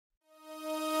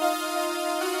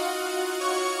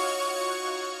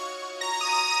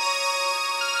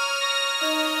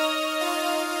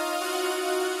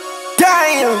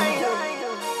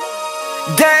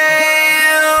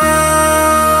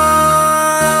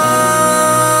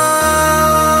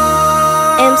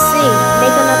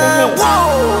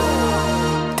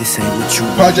This ain't what you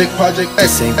want. Project,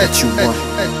 This ain't what you want.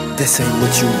 This ain't what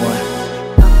you want.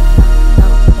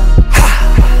 Ha!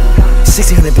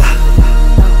 1600 block.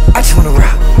 I just wanna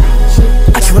rock.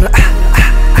 I just wanna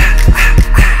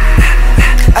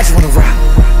I just wanna rock.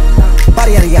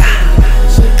 Body out of ya.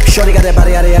 Shorty got that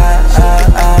body out of ya.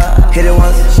 Hit it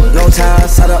once, no time.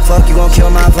 Side up, fuck, you gon' kill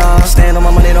my vibe. Stand on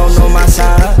my money, don't know my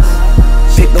size.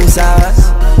 Pick them sides,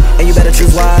 and you better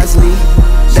choose wisely.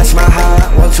 That's my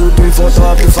high. 1, 2, 3, 4, throw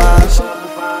up your 5.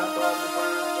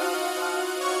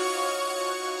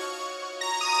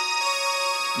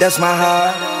 That's my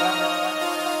high.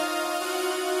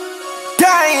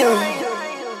 Damn.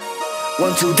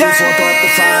 1, 2, 3, 4, throw up the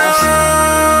 5.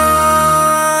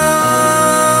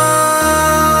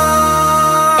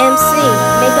 MC,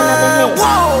 make another hit.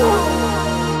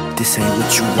 Whoa. This ain't what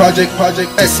you want. Project,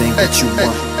 This ain't what you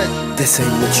want. This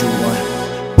ain't what you want.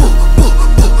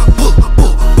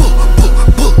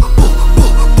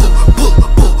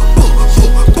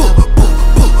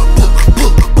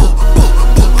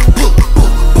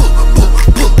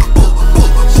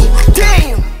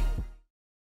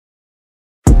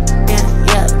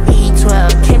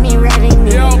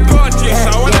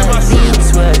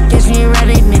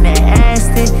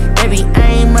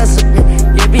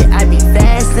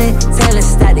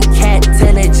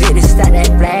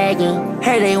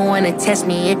 Test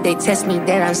me, if they test me,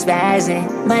 then I'm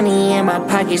spazzing. Money in my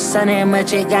pocket, so damn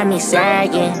much it got me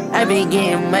sagging. I be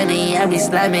getting money, I be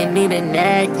slamming, need a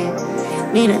napkin.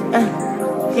 Need a,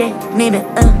 yeah, need a,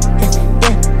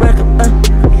 yeah, work up,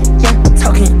 yeah,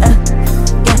 talking, yeah,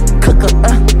 cook up,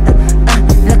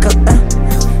 look up,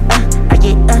 I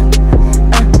get,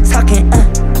 talking,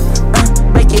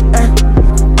 make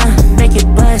it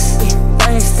bust,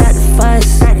 start the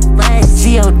fuss,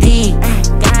 G.O.D.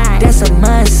 That's a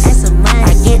must.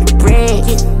 I get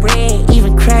bread,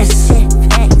 even crush.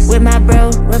 With my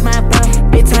bro,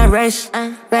 big time rush.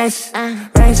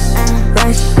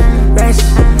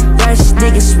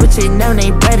 Niggas switching on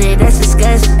they brother, that's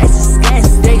disgust.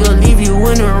 They gon' leave you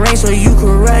in the rain so you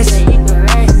can rush.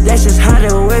 That's just how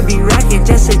the world be rockin',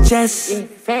 just adjust.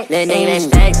 That nigga that's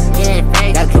facts,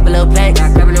 got a couple little packs,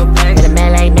 got a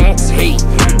man like Max. Hey,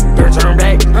 turn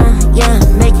back. Yeah,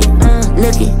 make it,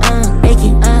 look it, make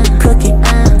it, cook it,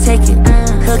 take it,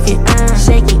 cook it,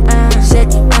 shake it,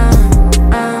 shake it,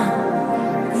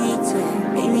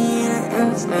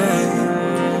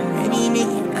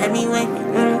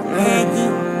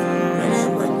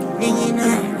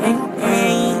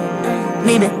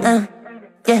 need it,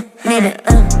 yeah, need it,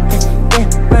 yeah,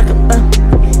 work up,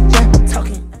 yeah,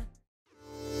 talking.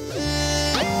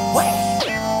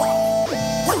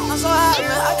 I'm so high,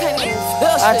 man, I can't even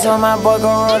feel shit. I told my boy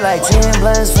gon' roll like 10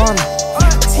 blunts for me.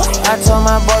 I told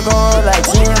my boy gon' roll like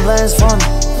 10 blunts for me.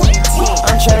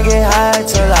 I'm tryna get high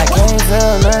till I can't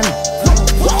feel nothing.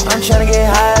 I'm tryna get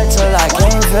high till I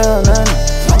can't feel nothing.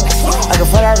 I can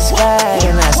fall out the sky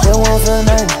and I still won't feel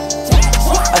nothing.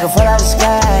 I can fall out the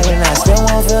sky and I still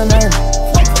won't feel nothing.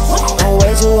 I'm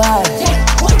way too high.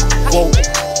 Whoa,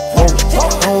 whoa,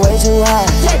 I'm way too high.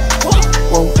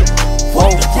 Whoa, whoa,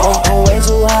 I'm way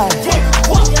too high.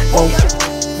 Whoa,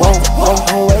 whoa,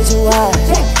 I'm way too high.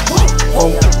 Whoa,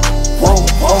 whoa,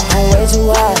 I'm way too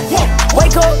high.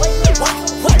 Wake up,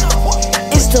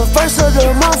 it's the first of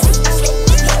the month.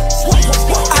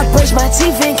 I brush my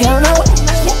teeth and count up.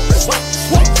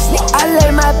 I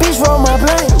let my bitch roll my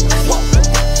blunt.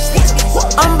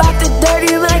 I'm about to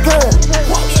dirty my gun.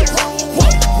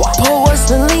 Pour what's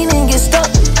the lean and get stuck.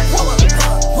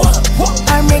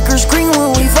 I make her scream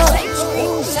when we fuck.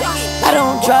 I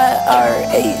don't drive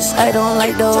R8s, I don't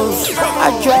like those.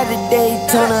 I drive the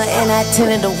Daytona and I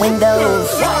tinted the windows.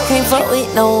 Can't fuck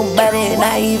with nobody,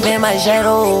 not even my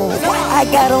shadow. I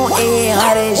got on Ed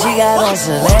hard and she got on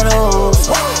stilettos.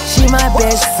 She my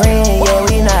best friend, yeah,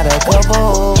 we not a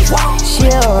couple. She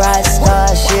a rock star,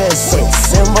 she a sex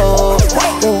symbol.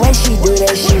 The way she do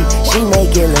that shit, she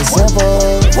make it look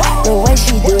simple. The way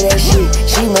she do that shit,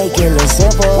 she make it look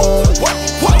simple.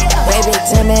 Baby,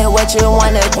 tell me what you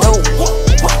wanna do.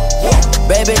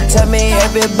 Baby, tell me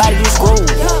everybody is cool.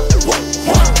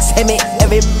 Tell me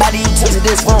everybody to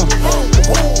this room.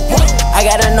 I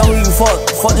gotta know who you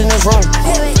fucked in this room.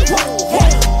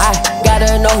 I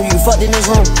gotta know who you fucked in this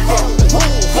room.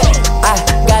 I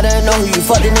gotta know who you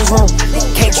fucked in this room.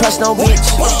 Can't trust no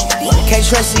bitch. Can't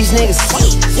trust these niggas.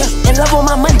 In love with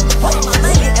my money.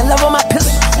 In love with my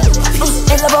pistol.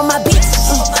 In love with my bitch.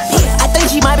 I think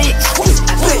she my bitch.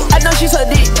 I know she's her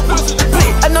dick.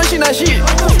 I know she not shit.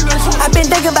 I been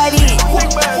thinking about it.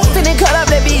 Finna cut up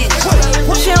that bitch.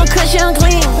 She don't cut, she don't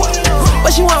clean.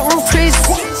 But she want roof Chris.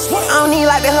 I don't need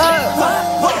like the hug.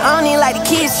 I don't even like the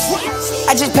kiss.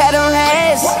 I just pat on her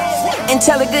ass and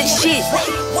tell her good shit.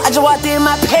 I just walked in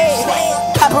my pad,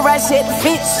 paparazzi at the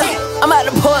fence. I'm out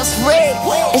to pour some red,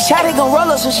 and Shawty gon'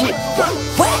 roll up some shit.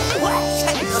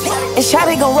 And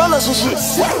Shawty gon' roll up some shit.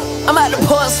 I'm out to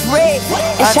pour some red,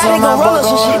 and Shawty gon' roll up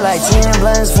some shit. Like 10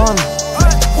 blunts for me.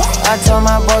 I told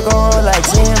my boy gon' roll like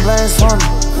 10 blunts for me.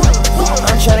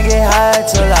 I'm tryna get high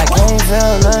till I can't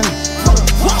feel nothing.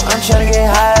 I'm tryna get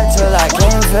high till I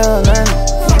can't feel nothing.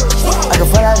 I can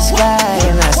fall out the sky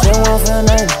and I still won't feel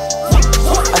nothing.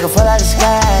 I can fall out the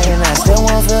sky and I still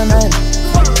won't feel nothing.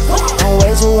 I'm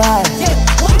way too high.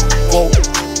 Whoa,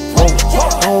 whoa,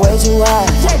 I'm way too high.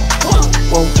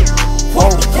 Whoa, whoa,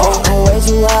 whoa, I'm way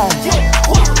too high.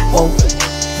 Whoa,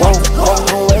 whoa, whoa,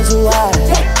 I'm way too high.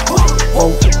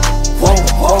 Whoa, whoa,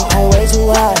 whoa, I'm way too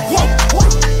high.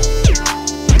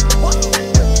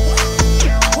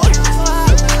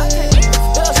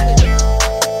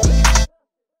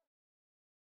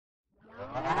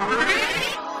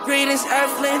 Greetings,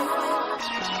 Earthling.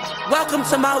 Welcome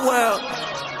to my world.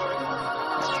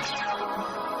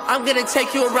 I'm gonna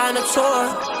take you around the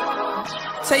tour.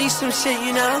 Tell you some shit,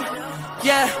 you know?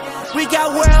 Yeah, we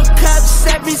got World Cups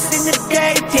every single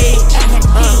day,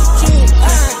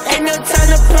 ain't no time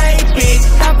to play, bitch.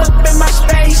 Hop up in my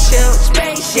spaceship.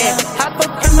 Yeah, hop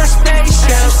up in my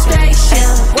spaceship.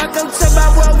 Welcome to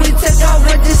my world, we took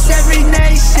over just every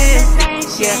nation.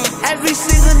 Yeah, every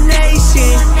single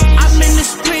nation. I'm in the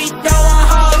street, throwing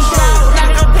hoes out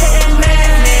like I'm hitting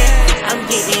man. I'm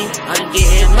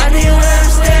getting money where I'm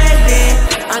standing.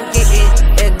 I'm getting,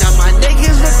 and now my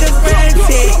niggas looking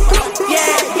frantic.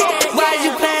 Yeah, why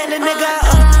you playing the nigga?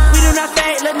 We do not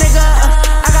fake the nigga.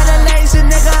 I got a lazy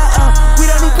nigga. We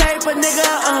don't do paper nigga.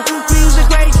 We use the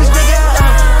greatest nigga.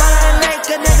 But I like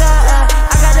a nigga.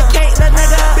 I got a cake the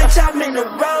nigga. Bitch, I'm in the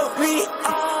road,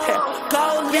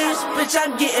 gold leaves, bitch,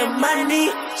 I'm getting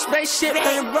money. Spaceship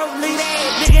and rolling.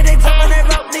 Nigga, they talk on that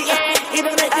rolling.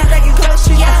 Even they act like it's close,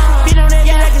 beat on that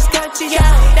like it's country.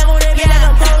 They gon' let me like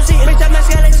I'm posy. Bitch, I'm a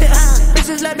skeleton.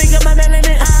 Bitches let me get my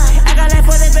melanin. I got like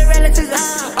 4 different relatives.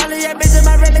 All of your bitches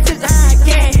my relatives.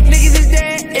 Yeah, niggas is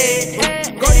dead.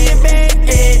 Go to your bed.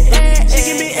 She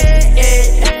give me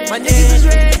my niggas is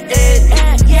red.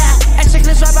 Yeah, extra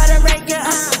clips right by the rake.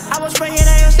 I was spraying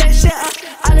on your station.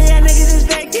 All of y'all niggas is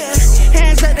fake.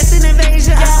 Hands up, that's an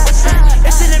invasion.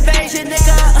 It's an invasion,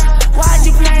 nigga. Why'd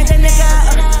you play the nigga?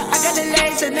 I got the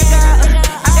laser, nigga.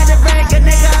 I got the breaker,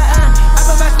 nigga. I'm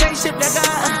on my spaceship, nigga.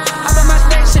 I'm on my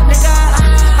spaceship, nigga.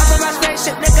 I'm on my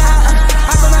spaceship, nigga.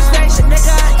 I'm on my spaceship,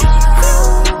 nigga.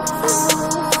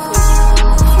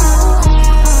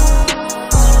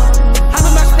 I'm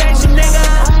on my spaceship, nigga.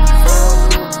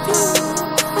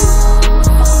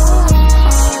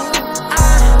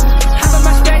 I'm on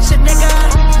my spaceship, nigga.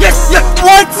 Yes, yes,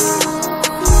 what?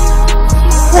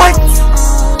 What?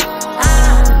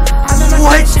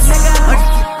 What?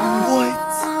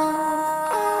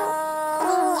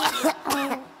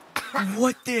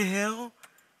 What the hell?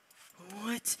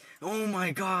 What? Oh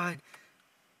my god.